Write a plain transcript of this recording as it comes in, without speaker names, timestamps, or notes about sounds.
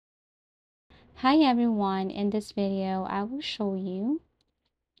Hi everyone, in this video I will show you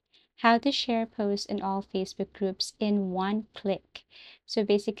how to share posts in all Facebook groups in one click. So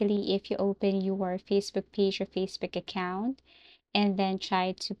basically, if you open your Facebook page or Facebook account and then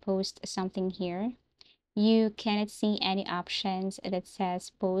try to post something here, you cannot see any options that says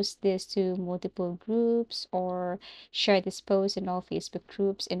post this to multiple groups or share this post in all Facebook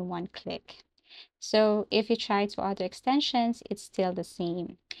groups in one click. So if you try to other extensions, it's still the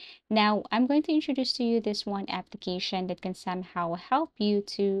same. Now, I'm going to introduce to you this one application that can somehow help you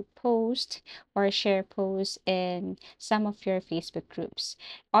to post or share posts in some of your Facebook groups.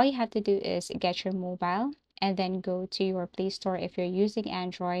 All you have to do is get your mobile and then go to your Play Store if you're using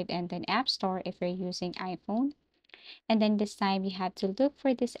Android and then App Store if you're using iPhone. And then this time you have to look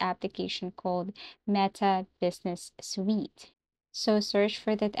for this application called Meta Business Suite. So search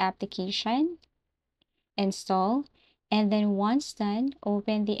for that application, install, and then once done,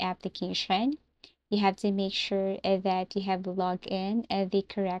 open the application. You have to make sure that you have logged in the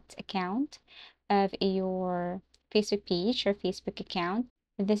correct account of your Facebook page or Facebook account.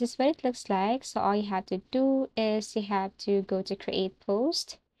 This is what it looks like. So all you have to do is you have to go to create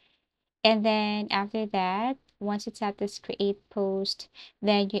post. And then after that, once you tap this create post,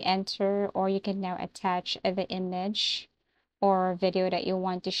 then you enter or you can now attach the image or video that you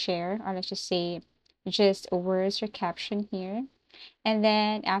want to share, or let's just say just words or caption here. And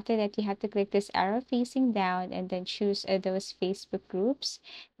then after that, you have to click this arrow facing down and then choose those Facebook groups.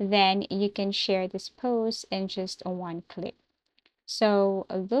 Then you can share this post in just a one click. So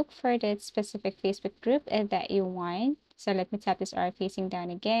look for that specific Facebook group that you want. So let me tap this arrow facing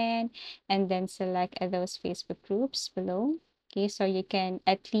down again and then select those Facebook groups below. Okay, so you can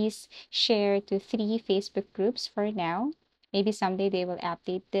at least share to 3 Facebook groups for now. Maybe someday they will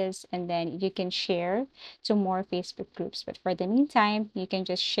update this and then you can share to more Facebook groups. But for the meantime, you can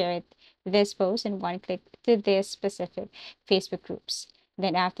just share this post in one click to this specific Facebook groups.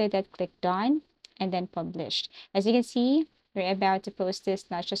 Then after that, click done and then published. As you can see, we're about to post this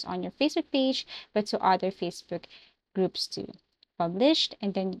not just on your Facebook page, but to other Facebook groups too. Published,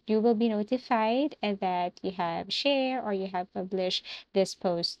 and then you will be notified that you have shared or you have published this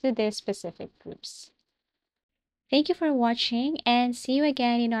post to these specific groups. Thank you for watching and see you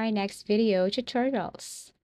again in our next video tutorials.